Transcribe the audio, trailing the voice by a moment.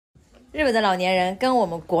日本的老年人跟我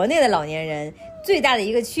们国内的老年人最大的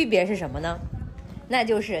一个区别是什么呢？那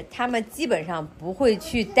就是他们基本上不会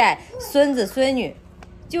去带孙子孙女，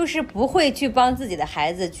就是不会去帮自己的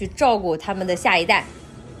孩子去照顾他们的下一代，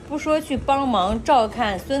不说去帮忙照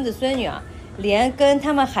看孙子孙女啊，连跟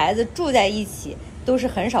他们孩子住在一起都是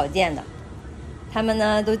很少见的。他们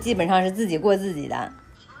呢都基本上是自己过自己的，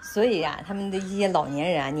所以啊，他们的一些老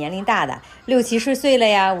年人啊，年龄大的60、70岁了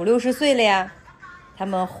呀，50、60岁了呀，他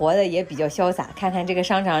们活得也比较潇洒。看看这个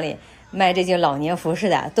商场里卖这些老年服饰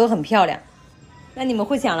的都很漂亮。那你们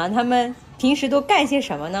会想了，他们平时都干些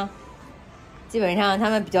什么呢？基本上他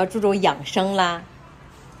们比较注重养生啦。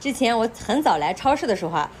之前我很早来超市的时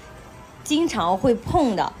候啊，经常会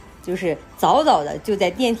碰到，就是早早的就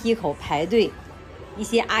在电梯口排队，一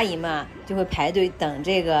些阿姨们啊就会排队等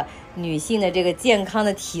这个女性的这个健康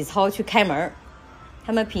的体操去开门。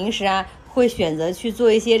他们平时啊会选择去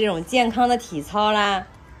做一些这种健康的体操啦，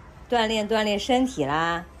锻炼身体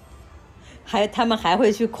啦，他们还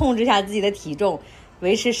会去控制一下自己的体重，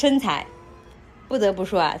维持身材。不得不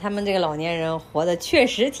说啊，他们这个老年人活得确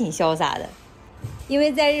实挺潇洒的。因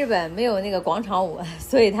为在日本没有那个广场舞，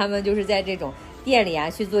所以他们就是在这种店里啊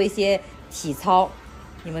去做一些体操。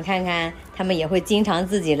你们看看，他们也会经常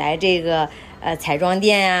自己来这个彩妆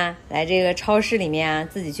店啊，来这个超市里面啊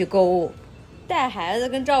自己去购物。带孩子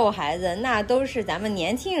跟照顾孩子那都是咱们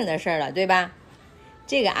年轻人的事儿了，对吧？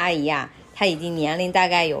这个阿姨啊，她已经年龄大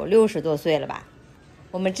概有60多岁了吧。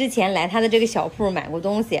我们之前来她的这个小铺买过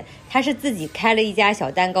东西，她是自己开了一家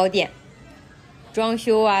小蛋糕店，装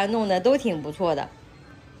修啊弄得都挺不错的。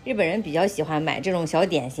日本人比较喜欢买这种小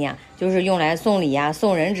点心啊，就是用来送礼啊、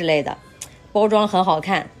送人之类的，包装很好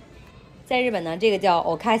看。在日本呢，这个叫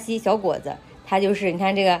欧卡西小果子，它就是你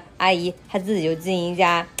看这个阿姨，她自己就经营一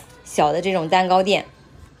家小的这种蛋糕店。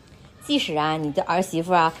即使啊你的儿媳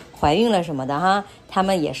妇啊怀孕了什么的哈，他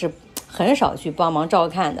们也是很少去帮忙照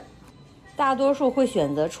看的，大多数会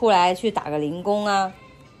选择出来去打个零工啊，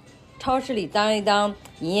超市里当一当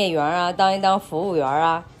营业员啊，当一当服务员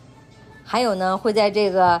啊，还有呢会在这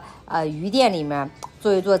个鱼店里面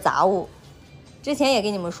做一做杂物。之前也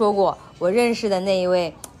跟你们说过，我认识的那一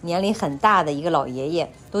位年龄很大的一个老爷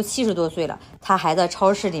爷，都70多岁了，他还在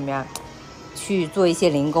超市里面去做一些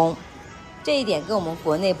零工。这一点跟我们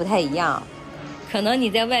国内不太一样，可能你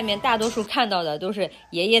在外面大多数看到的都是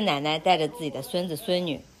爷爷奶奶带着自己的孙子孙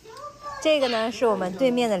女。这个呢是我们对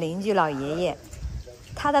面的邻居老爷爷，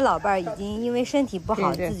他的老伴儿已经因为身体不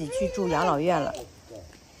好自己去住养老院了，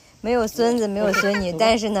没有孙子没有孙女，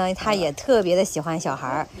但是呢他也特别的喜欢小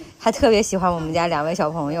孩，他特别喜欢我们家2位小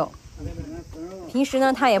朋友。平时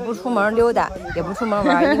呢他也不出门溜达，也不出门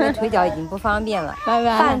玩，因为腿脚已经不方便了。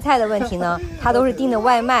饭菜的问题呢，他都是订的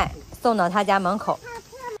外卖送到他家门口。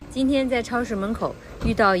今天在超市门口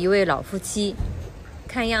遇到一位老夫妻，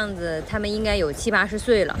看样子他们应该有70、80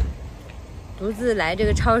岁了，独自来这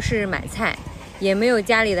个超市买菜，也没有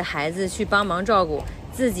家里的孩子去帮忙照顾，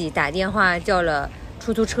自己打电话叫了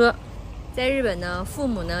出租车。在日本呢，父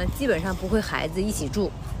母呢基本上不会孩子一起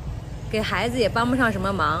住，给孩子也帮不上什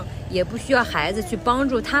么忙，也不需要孩子去帮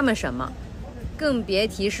助他们什么，更别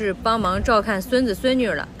提是帮忙照看孙子孙女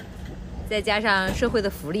了。再加上社会的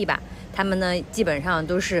福利吧，他们呢基本上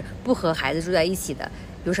都是不和孩子住在一起的，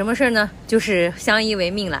有什么事呢就是相依为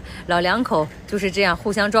命了，老两口就是这样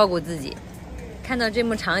互相照顾自己。看到这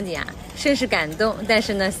幕场景啊，甚是感动，但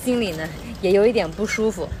是呢心里呢也有一点不舒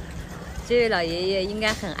服。这位老爷爷应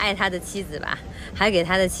该很爱他的妻子吧，还给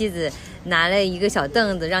他的妻子拿了一个小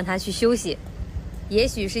凳子让他去休息。也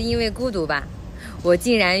许是因为孤独吧，我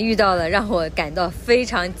竟然遇到了让我感到非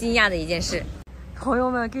常惊讶的一件事。朋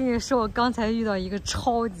友们，跟你说，我刚才遇到一个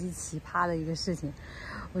超级奇葩的一个事情。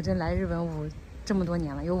我真来日本这么多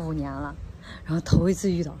年了，有5年了，然后头一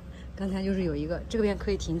次遇到。刚才就是有一个，这边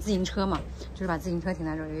可以停自行车嘛，就是把自行车停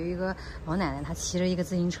在这儿，有一个老奶奶，她骑着一个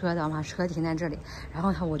自行车，然后把车停在这里，然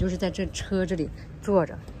后我就是在这车这里坐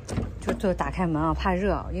着，就打开门啊，怕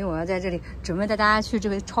热，因为我要在这里准备带大家去这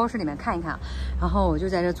个超市里面看一看，然后我就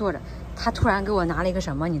在这坐着。她突然给我拿了一个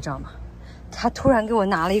什么，你知道吗？她突然给我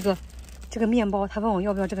拿了一个这个面包，她问我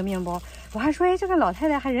要不要这个面包，我还说，哎，这个老太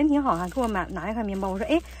太还人挺好啊，给我拿一块面包。我说，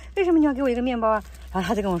哎，为什么你要给我一个面包啊？然后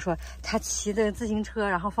她就跟我说，她骑的自行车，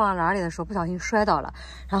然后放到哪里的时候不小心摔倒了，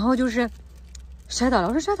然后就是摔倒了。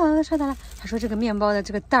我说摔倒了。她说这个面包的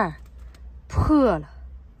这个袋儿破了，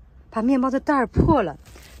把面包的袋儿破了。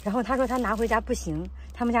然后她说她拿回家不行，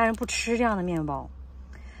他们家人不吃这样的面包，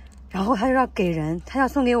然后她就要给人，她要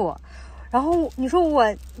送给我。然后你说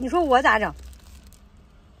我咋整？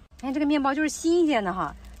看这个面包就是新鲜的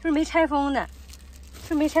哈，就是没拆封的，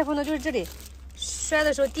就是这里摔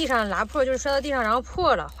的时候地上拉破，就是摔到地上然后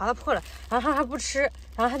破了，划到破了，然后他还不吃，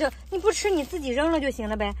然后他就你不吃你自己扔了就行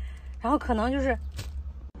了呗。然后可能就是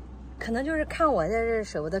看我在这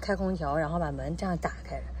舍不得开空调，然后把门这样打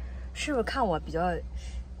开了，是不是看我比较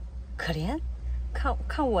可怜？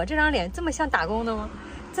看我这张脸这么像打工的吗？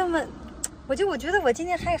这么，我觉得我今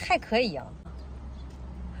天还可以啊，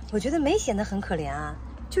我觉得没显得很可怜啊。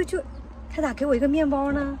就他咋给我一个面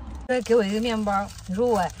包呢？给我一个面包，你说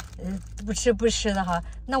我不吃的哈，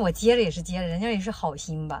那我接着也是接着，人家也是好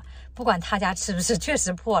心吧，不管他家吃不吃，确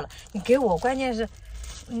实破了，你给我，关键是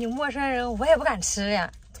你陌生人我也不敢吃呀。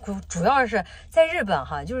主要是在日本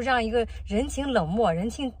哈，就是这样一个人情冷漠、人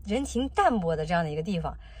情淡薄的这样的一个地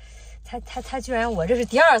方，他居然，我这是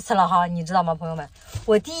第2次了哈，你知道吗，朋友们？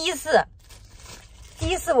我第一次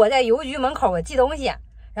我在邮局门口我寄东西，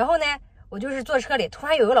然后呢，我就是坐车里，突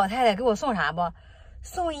然有个老太太给我送啥不？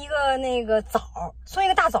送一个那个枣，送一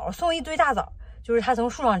个大枣，送一堆大枣。就是他从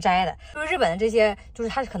树上摘的，就是日本的这些，就是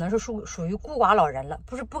他可能是属于孤寡老人了，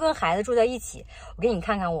不跟孩子住在一起。我给你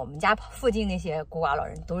看看我们家附近那些孤寡老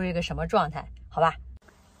人都是一个什么状态，好吧？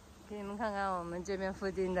给你们看看我们这边附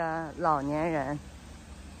近的老年人，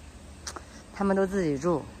他们都自己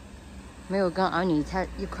住，没有跟儿女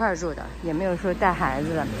一块儿住的，也没有说带孩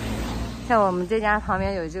子的。像我们这家旁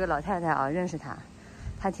边有这个老太太啊，认识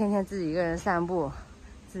她天天自己一个人散步，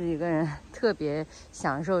自己一个人特别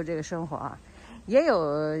享受这个生活啊。也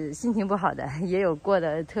有心情不好的，也有过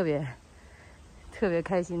得特别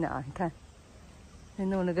开心的啊！你看，那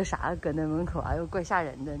弄了个啥搁那门口啊，又怪吓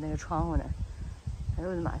人的那个窗户呢。哎呦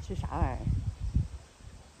我的妈，是啥玩意儿？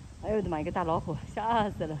哎呦我的妈，一个大老虎，吓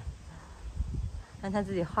死了！看他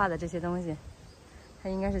自己画的这些东西，他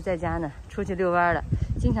应该是在家呢，出去遛弯了。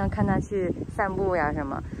经常看他去散步呀什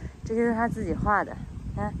么，这些是他自己画的。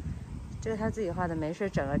看，这是他自己画的，没事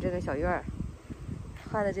整个这个小院儿，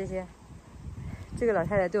画的这些。这个老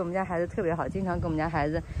太太对我们家孩子特别好，经常给我们家孩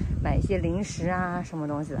子买一些零食啊，什么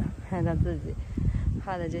东西的。看她自己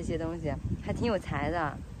画的这些东西，还挺有才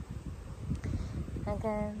的。看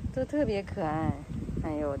看都特别可爱。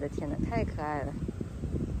哎呦我的天哪，太可爱了！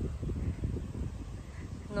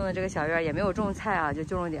弄的这个小院也没有种菜啊，就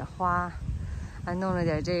种了点花，还弄了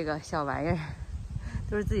点这个小玩意儿，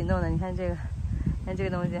都是自己弄的。你看这个，看这个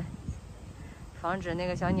东西，防止那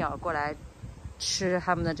个小鸟过来吃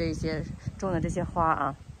他们的这些种的这些花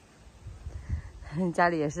啊。家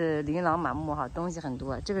里也是琳琅满目哈，东西很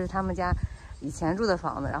多。这个是他们家以前住的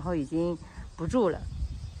房子，然后已经不住了。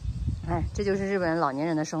哎，这就是日本老年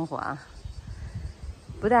人的生活啊，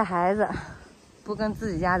不带孩子，不跟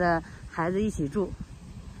自己家的孩子一起住，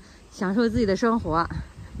享受自己的生活，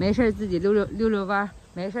没事自己溜弯，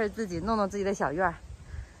没事自己弄自己的小院，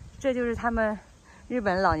这就是他们日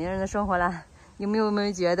本老年人的生活啦。你们有没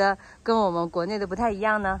有觉得跟我们国内的不太一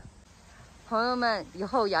样呢？朋友们，以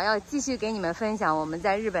后瑶瑶继续给你们分享我们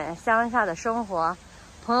在日本乡下的生活。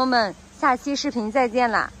朋友们，下期视频再见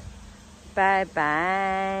啦，拜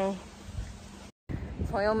拜。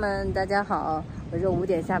朋友们，大家好，我这5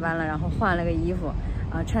点下班了，然后换了个衣服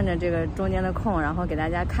啊，趁着这个中间的空，然后给大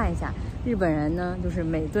家看一下日本人呢，就是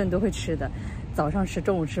每顿都会吃的，早上吃、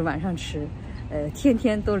中午吃、晚上吃，天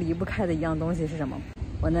天都离不开的一样东西是什么？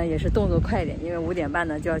我呢也是动作快一点，因为5点半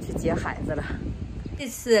呢就要去接孩子了。这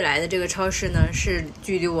次来的这个超市呢，是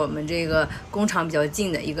距离我们这个工厂比较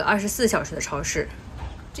近的一个24小时的超市。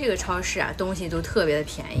这个超市啊，东西都特别的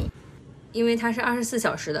便宜，因为它是24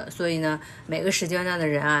小时的，所以呢，每个时间段的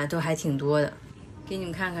人啊都还挺多的。给你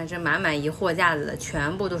们看看这满一货架子的，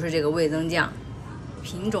全部都是这个味增酱，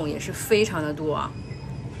品种也是非常的多啊。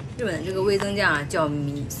日本的这个味增酱啊叫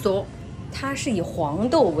米索。它是以黄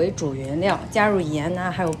豆为主原料，加入盐呢，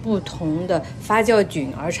还有不同的发酵菌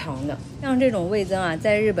而成的。像这种味增啊，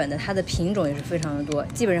在日本的它的品种也是非常的多，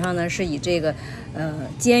基本上呢是以这个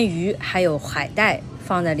煎鱼还有海带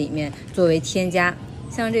放在里面作为添加。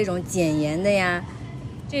像这种减盐的呀，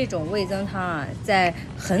这种味增汤啊，在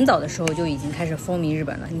很早的时候就已经开始风靡日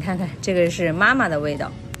本了。你看看，这个是妈妈的味道。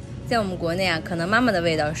在我们国内啊，可能妈妈的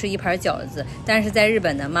味道是一盘饺子，但是在日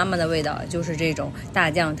本的妈妈的味道就是这种大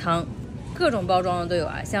酱汤。各种包装的都有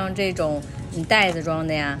啊，像这种袋子装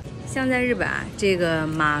的呀，像在日本啊，这个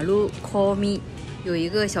马路 call me 有一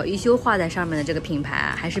个小一休画在上面的这个品牌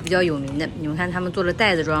啊，还是比较有名的。你们看他们做了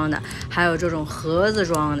袋子装的，还有这种盒子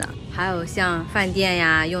装的，还有像饭店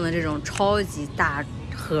呀用的这种超级大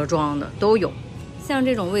盒装的都有。像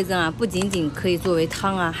这种味增啊，不仅仅可以作为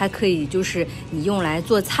汤啊，还可以就是你用来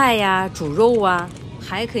做菜呀、煮肉啊。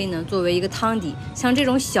还可以呢，作为一个汤底。像这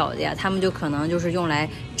种小的呀，他们就可能就是用来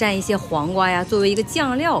蘸一些黄瓜呀，作为一个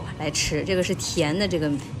酱料来吃。这个是甜的这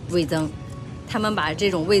个味增，他们把这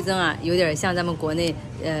种味增啊，有点像咱们国内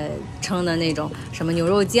称的那种什么牛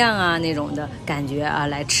肉酱啊那种的感觉啊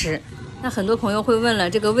来吃。那很多朋友会问了，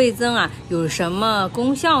这个味增啊有什么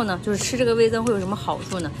功效呢？就是吃这个味增会有什么好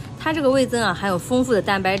处呢？它这个味增啊含有丰富的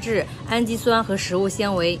蛋白质、氨基酸和食物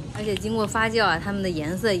纤维，而且经过发酵啊，它们的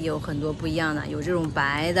颜色也有很多不一样的，有这种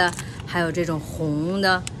白的，还有这种红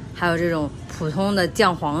的，还有这种普通的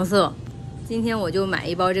酱黄色。今天我就买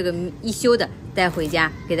一包这个一休的带回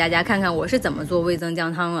家，给大家看看我是怎么做味增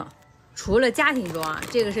酱汤了。除了家庭装啊，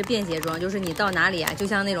这个是便携装，就是你到哪里啊，就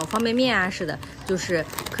像那种方便面啊似的，就是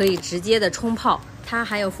可以直接的冲泡。它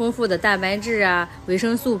含有丰富的蛋白质啊、维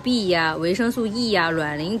生素 B 呀、维生素 E 呀、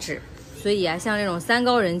卵磷脂，所以啊，像这种三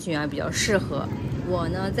高人群啊比较适合。我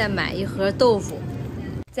呢再买一盒豆腐，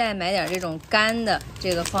再买点这种干的，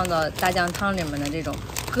这个放到大酱汤里面的这种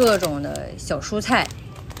各种的小蔬菜。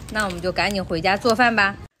那我们就赶紧回家做饭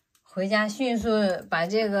吧。回家迅速把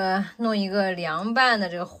这个弄一个凉拌的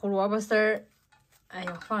这个胡萝卜丝儿，哎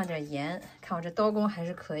呦，放点盐，看我这刀工还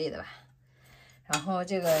是可以的吧。然后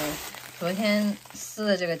这个昨天撕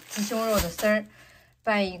的这个鸡胸肉的丝儿，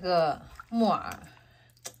拌一个木耳，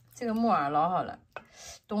这个木耳老好了，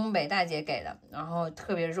东北大姐给的，然后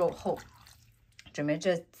特别肉厚，准备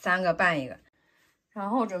这3个拌一个，然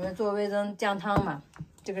后准备做味增酱汤嘛。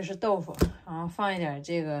这个是豆腐，然后放一点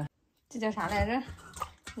这个，这叫啥来着？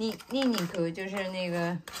妮口，就是那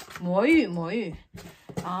个魔芋，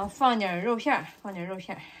然后放点肉片，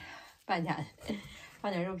拌下来，放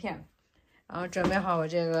点肉片，然后准备好我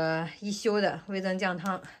这个一休的味增酱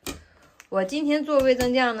汤。我今天做味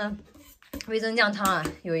增酱呢，味增酱汤啊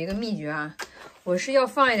有一个秘诀啊，我是要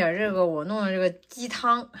放一点这个我弄的这个鸡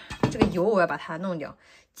汤，这个油我要把它弄掉，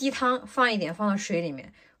鸡汤放一点放到水里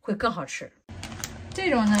面会更好吃。这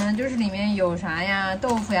种呢就是里面有啥呀，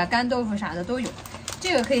豆腐呀、干豆腐啥的都有。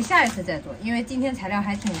这个可以下一次再做，因为今天材料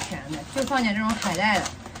还挺全的，就放点这种海带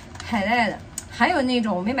的，还有那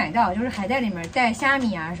种我没买到，就是海带里面带虾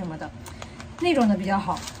米啊什么的，那种的比较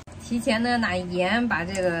好。提前呢拿盐把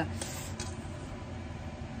这个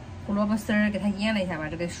胡萝卜丝儿给它腌了一下，把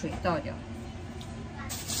这个水倒掉。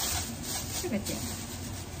这个简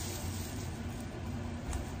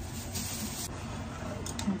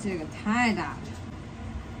单，这个太大了，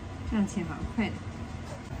这样切法快点。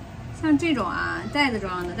像这种啊袋子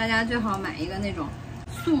装的，大家最好买一个那种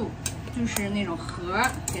塑，就是那种盒，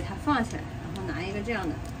给它放起来，然后拿一个这样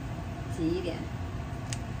的挤一点，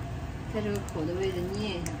在这个口的位置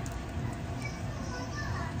捏一下，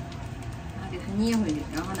然后给它捏回去，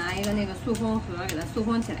然后拿一个那个塑封盒给它塑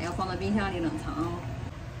封起来，要放到冰箱里冷藏哦。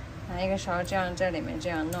拿一个勺这样在里面这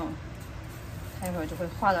样弄，它一会儿就会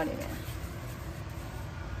化到里面。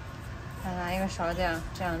再拿一个勺这样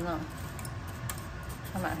弄。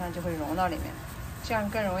它马上就会融到里面，这样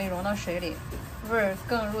更容易融到水里，味儿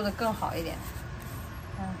更入得更好一点。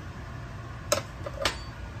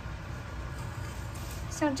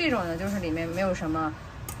像这种的，就是里面没有什么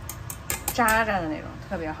渣渣的那种，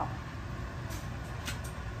特别好。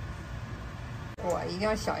锅一定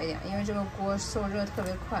要小一点，因为这个锅受热特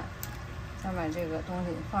别快。再把这个东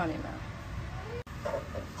西放里面，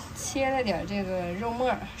切了点这个肉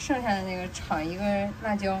末，剩下的那个炒一个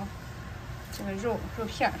辣椒。这个肉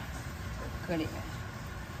片搁里面，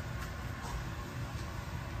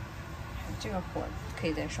这个火可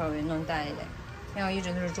以再稍微弄大一点，要一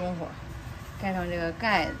直都是中火，盖上这个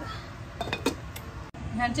盖子。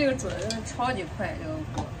你看这个煮的真的超级快，这个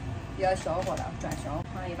锅比较小火的，转勺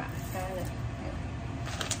放一把干的。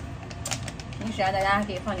平时啊，大家还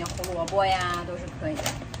可以放点胡萝卜呀，都是可以的。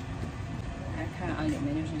来看啊，里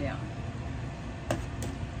面就是这样。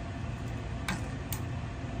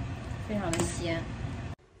非常的鲜，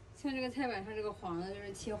像这个菜板上这个黄的，就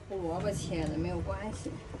是切胡萝卜切的，没有关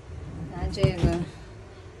系。拿这个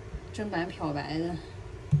砧板漂白的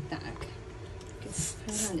打开，给它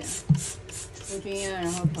喷上点除菌啊，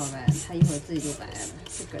然后漂白，它一会儿自己就白了，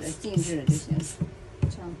就搁这静置了就行。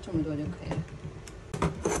这么多就可以了。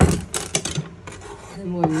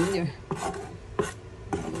抹匀点，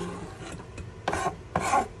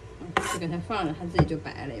就给它放着，它自己就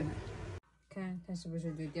白了一会儿。看它是不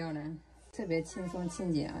是就掉了，特别轻松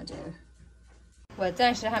清洁啊！这个我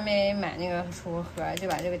暂时还没买那个储物盒，就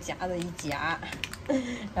把这个夹子一夹，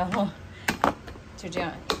然后就这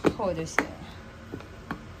样扣就行了。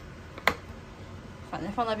反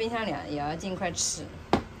正放到冰箱里也要尽快吃。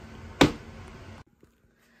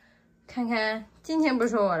看看今天不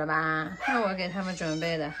说我了吧？那我给他们准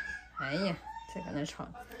备的，哎呀，在搁那炒。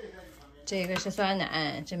这个是酸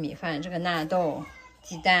奶，这米饭，这个纳豆，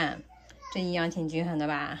鸡蛋。这营养挺均衡的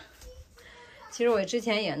吧？其实我之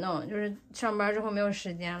前也弄，就是上班之后没有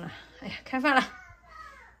时间了。哎呀，开饭了！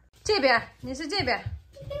这边，你是这边，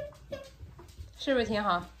是不是挺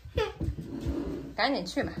好？赶赶紧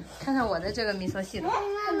去吧，看看我的这个米索系统。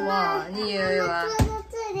哇，你有啊？坐在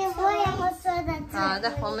这里，我也会坐在这里。好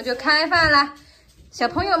的，我们就开饭了，小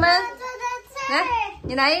朋友们，来，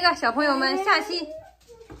你来一个，小朋友们，下期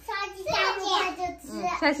再见。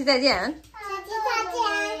下期再见。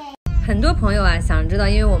很多朋友啊想知道，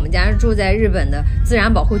因为我们家住在日本的自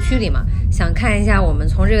然保护区里嘛，想看一下我们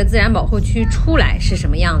从这个自然保护区出来是什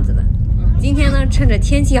么样子的。今天呢，趁着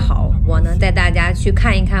天气好，我呢带大家去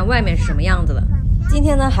看一看外面是什么样子的。今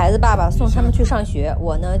天呢，孩子爸爸送他们去上学，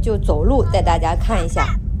我呢就走路带大家看一下。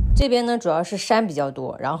这边呢主要是山比较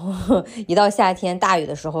多，然后一到夏天大雨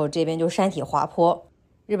的时候，这边就山体滑坡。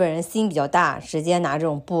日本人心比较大，直接拿这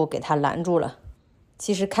种布给它拦住了。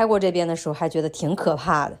其实开过这边的时候还觉得挺可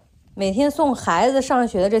怕的。每天送孩子上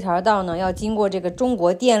学的这条道呢，要经过这个中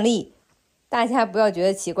国电力。大家不要觉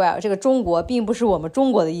得奇怪啊，这个中国并不是我们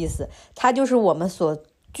中国的意思，它就是我们所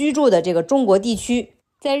居住的这个中国地区。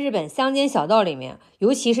在日本乡间小道里面，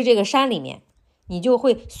尤其是这个山里面，你就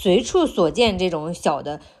会随处所见这种小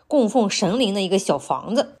的供奉神灵的一个小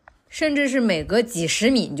房子，甚至是每隔几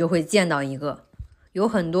十米你就会见到一个。有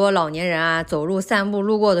很多老年人啊，走路散步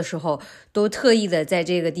路过的时候，都特意的在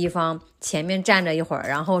这个地方前面站着一会儿，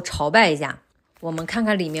然后朝拜一下。我们看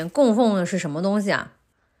看里面供奉的是什么东西啊？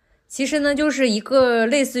其实呢，就是一个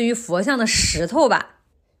类似于佛像的石头吧。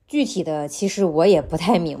具体的其实我也不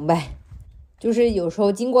太明白。就是有时候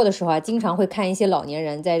经过的时候啊，经常会看一些老年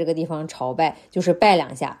人在这个地方朝拜，就是拜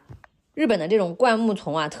两下。日本的这种灌木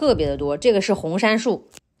丛啊特别的多，这个是红杉树。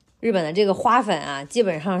日本的这个花粉啊，基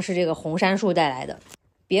本上是这个红杉树带来的。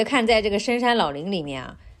别看在这个深山老林里面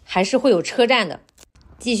啊，还是会有车站的。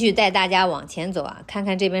继续带大家往前走啊，看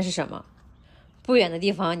看这边是什么。不远的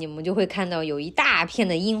地方你们就会看到有一大片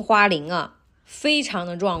的樱花林啊，非常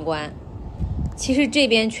的壮观。其实这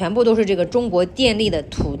边全部都是这个中国电力的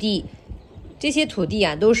土地，这些土地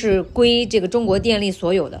啊都是归这个中国电力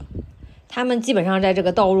所有的。他们基本上在这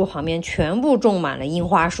个道路旁边全部种满了樱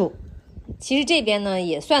花树。其实这边呢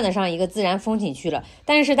也算得上一个自然风景区了，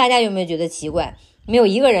但是大家有没有觉得奇怪？没有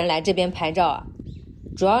一个人来这边拍照啊。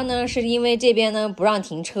主要呢是因为这边呢不让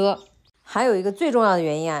停车，还有一个最重要的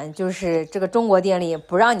原因啊，就是这个中国电力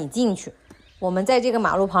不让你进去。我们在这个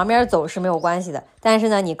马路旁边走是没有关系的，但是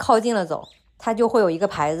呢你靠近了走，它就会有一个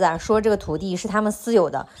牌子啊，说这个土地是他们私有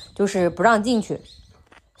的，就是不让进去。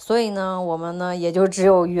所以呢我们呢也就只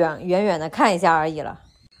有远远的看一下而已了。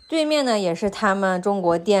对面呢也是他们中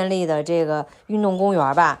国电力的这个运动公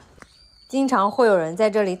园吧，经常会有人在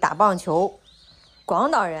这里打棒球。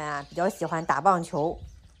广岛人啊比较喜欢打棒球。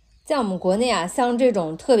在我们国内啊，像这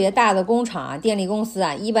种特别大的工厂啊、电力公司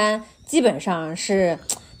啊，一般基本上是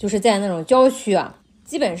就是在那种郊区啊，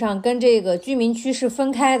基本上跟这个居民区是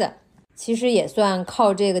分开的。其实也算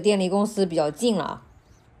靠这个电力公司比较近了啊。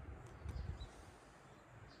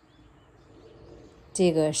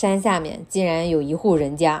这个山下面竟然有一户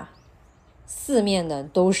人家，四面的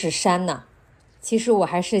都是山呐。其实我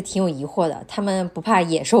还是挺有疑惑的，他们不怕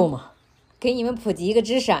野兽吗？给你们普及一个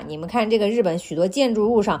知识啊，你们看这个日本许多建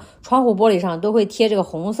筑物上、窗户玻璃上都会贴这个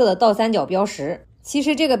红色的倒三角标识。其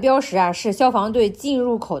实这个标识啊是消防队进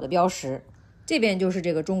入口的标识。这边就是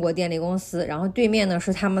这个中国电力公司，然后对面呢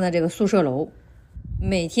是他们的这个宿舍楼。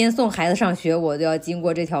每天送孩子上学我都要经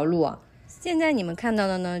过这条路啊。现在你们看到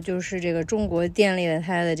的呢就是这个中国电力的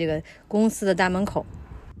它的这个公司的大门口。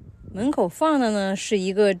门口放的呢是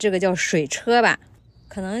一个这个叫水车吧，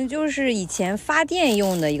可能就是以前发电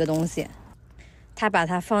用的一个东西。他把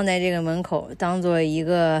它放在这个门口当做一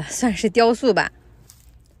个算是雕塑吧，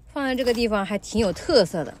放在这个地方还挺有特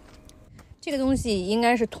色的。这个东西应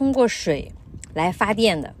该是通过水来发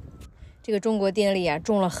电的。这个中国电力啊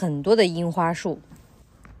种了很多的樱花树。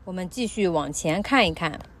我们继续往前看一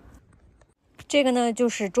看，这个呢就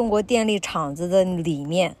是中国电力厂子的里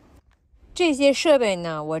面。这些设备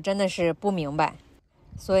呢我真的是不明白，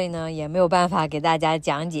所以呢也没有办法给大家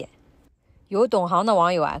讲解。有懂行的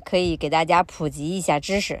网友啊可以给大家普及一下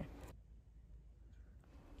知识。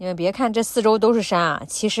你们别看这四周都是山啊，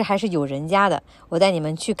其实还是有人家的，我带你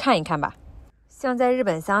们去看一看吧。像在日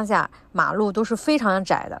本乡下，马路都是非常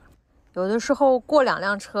窄的，有的时候过2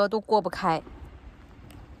辆车都过不开。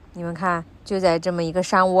你们看，就在这么一个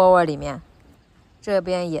山窝窝里面，这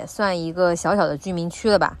边也算一个小小的居民区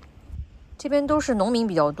了吧。这边都是农民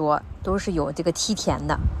比较多，都是有这个梯田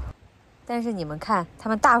的。但是你们看，他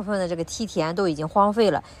们大部分的这个梯田都已经荒废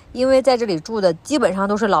了，因为在这里住的基本上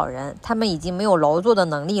都是老人，他们已经没有劳作的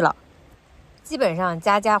能力了。基本上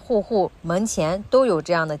家家户户门前都有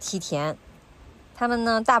这样的梯田。他们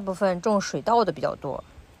呢大部分种水稻的比较多。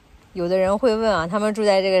有的人会问啊，他们住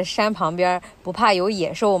在这个山旁边不怕有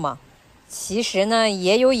野兽吗？其实呢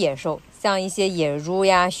也有野兽，像一些野猪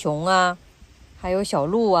呀、熊啊，还有小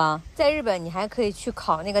鹿啊。在日本你还可以去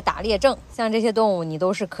考那个打猎证，像这些动物你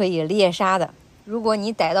都是可以猎杀的。如果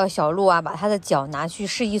你逮到小鹿啊，把它的脚拿去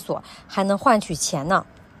市役所，还能换取钱呢。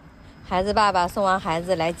孩子爸爸送完孩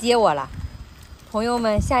子来接我了，朋友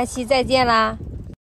们，下期再见啦。